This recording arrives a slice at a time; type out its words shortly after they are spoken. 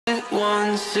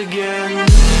once again.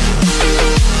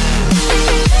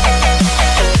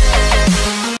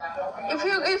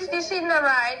 If you see in the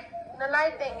right, the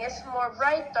lighting is more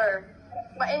brighter,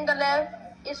 but in the left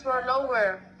is more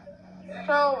lower.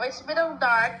 So it's a bit of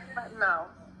dark,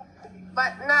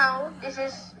 but now this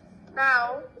is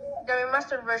now the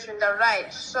remastered version, the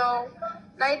right. So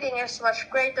lighting is much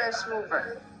greater and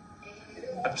smoother.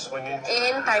 I'm swinging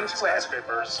In Times Square.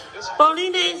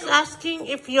 Paulina is asking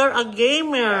if you're a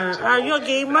gamer. Are you a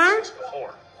gamer?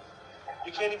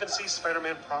 You can't even see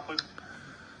Spider-Man properly.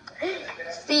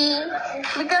 See,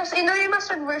 because in the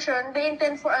remastered version, they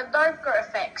intend for a darker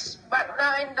effects. But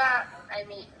now in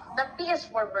the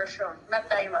ps4 version, not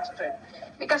the remastered.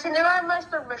 Because in the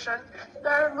remastered version,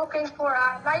 they're looking for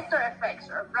a lighter effects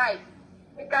or bright.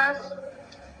 Because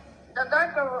the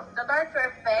darker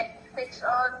effect takes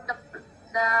on the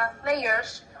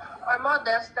players or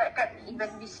models that can even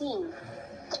be seen.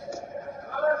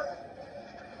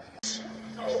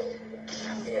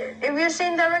 If you see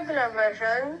in the regular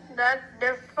version, that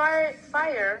the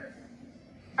fire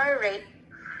rate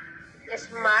is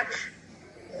much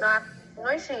not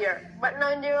noisier, but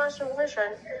now in the remastered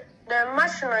version, they're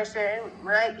much noisier,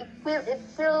 like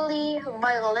it's really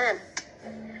violent.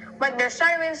 But the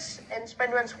sirens and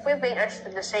Spider-Man's whipping are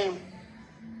still the same.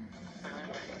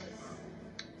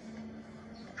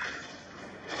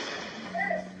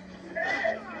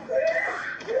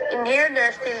 In here,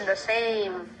 they're still the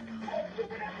same.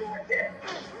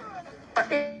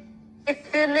 But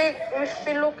if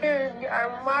you look here, there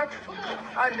are much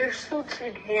other suits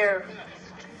in here.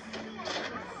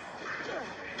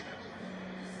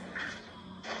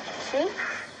 See?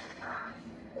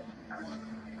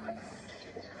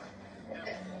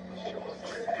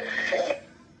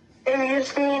 If you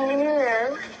see in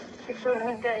here, it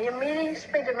will be the amazing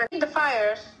Spider-Man. The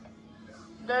fires,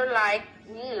 they're like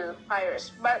real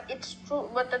fires, but it's true.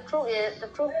 But the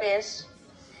truth is,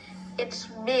 it's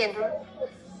been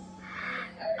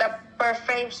the per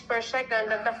frames per second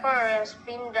that the fire has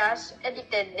been just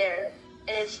edited there,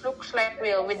 and it looks like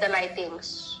real with the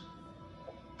lightings.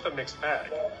 A mixed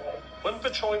bag. When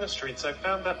patrolling the streets, I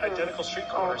found that identical street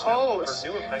corners Oh, have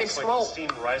new effects like the steam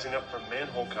rising up from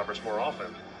manhole covers more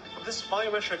often. This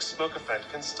volumetric smoke effect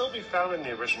can still be found in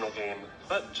the original game,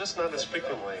 but just not as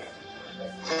frequently.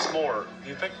 What's more,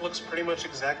 the effect looks pretty much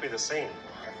exactly the same.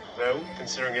 Though,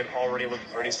 considering it already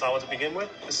looked pretty solid to begin with,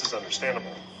 this is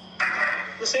understandable.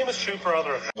 The same is true for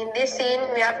other effects. In this scene,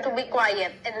 we have to be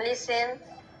quiet and listen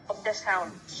of the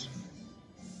sounds.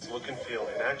 Look and feel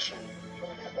in action.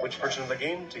 Which version of the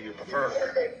game do you prefer?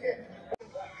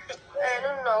 I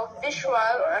don't know, visual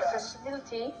or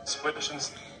accessibility.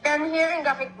 Switches. And here in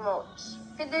graphic modes,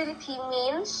 fidelity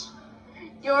means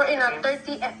you're in a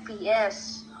 30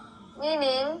 FPS,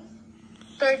 meaning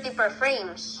 30 per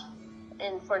frames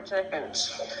in 4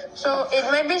 seconds. So it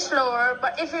might be slower,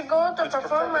 but if you go to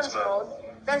performance mode,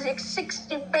 that's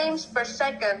 60 frames per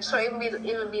second, so it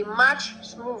will be much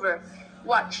smoother.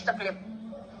 Watch the clip.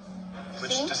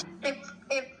 See?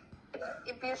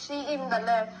 If you see in the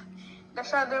left, the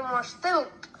shadow more still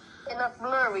and not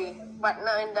blurry, but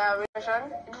now in the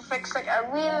version, it affects like a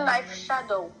real life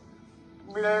shadow,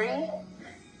 blurry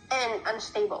and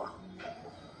unstable.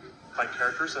 Like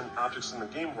characters and objects in the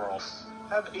game world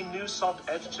have a new soft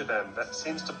edge to them that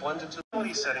seems to blend into the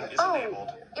quality setting is enabled.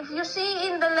 If you see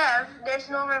in the left, there's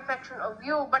no reflection of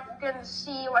you, but you can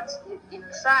see what's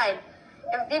inside.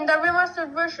 If in the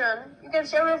remastered version, you can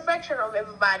see a reflection of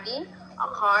everybody, a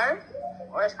car,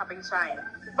 or a shopping sign.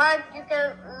 But you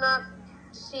cannot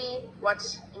see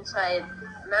what's inside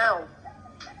now.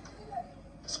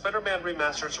 Spider-Man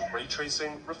Remastered's ray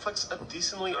tracing reflects a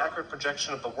decently accurate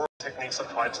projection of the world techniques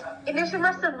applied to. In this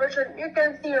remastered version, you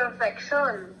can see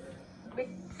reflection.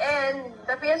 And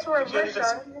the PS4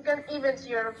 version, you can even see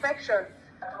your reflection.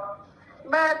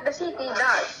 But the city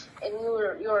does, and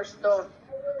yours don't.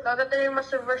 Now that the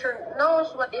remastered version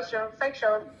knows what is your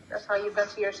reflection, that's how you can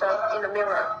see yourself in the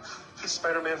mirror. Is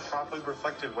Spider-Man properly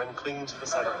reflected when clinging to the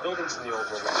side of buildings in the old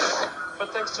remaster,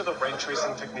 but thanks to the ray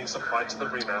tracing techniques applied to the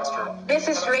remaster. This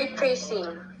is ray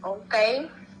tracing, okay?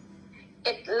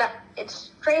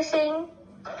 It's tracing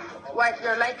what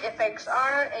your light effects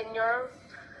are in your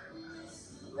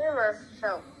mirror.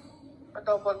 So,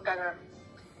 patobog ka na.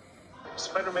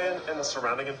 Spider-Man and the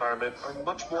surrounding environment are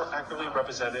much more accurately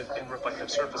represented in reflective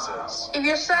surfaces. If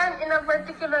you stand in a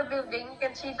particular building, you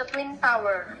can see the Twin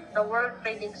Tower, the World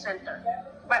Trading Center.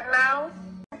 But now,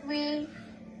 we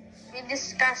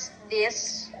discussed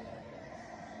this.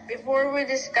 Before we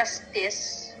discuss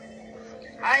this,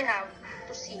 I have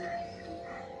to see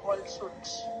all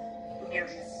suits here.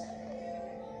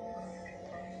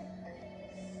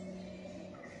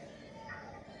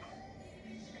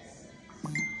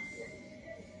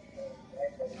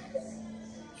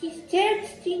 He's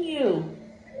texting you.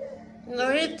 No,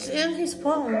 it's in his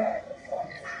phone.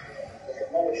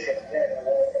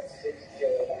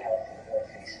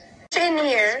 In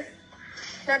here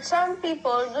that some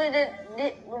people didn't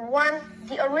want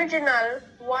the original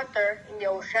water in the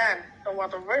ocean, the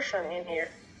water version in here.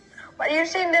 But you're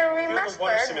saying the The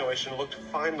water remastered simulation looked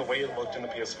fine the way it looked in the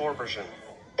PS4 version.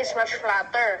 is much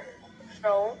flatter.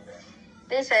 So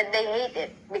they said they hate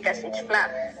it because it's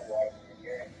flat.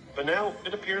 But now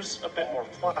it appears a bit more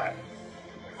flat.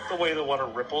 The way the water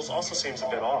ripples also seems a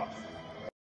bit off.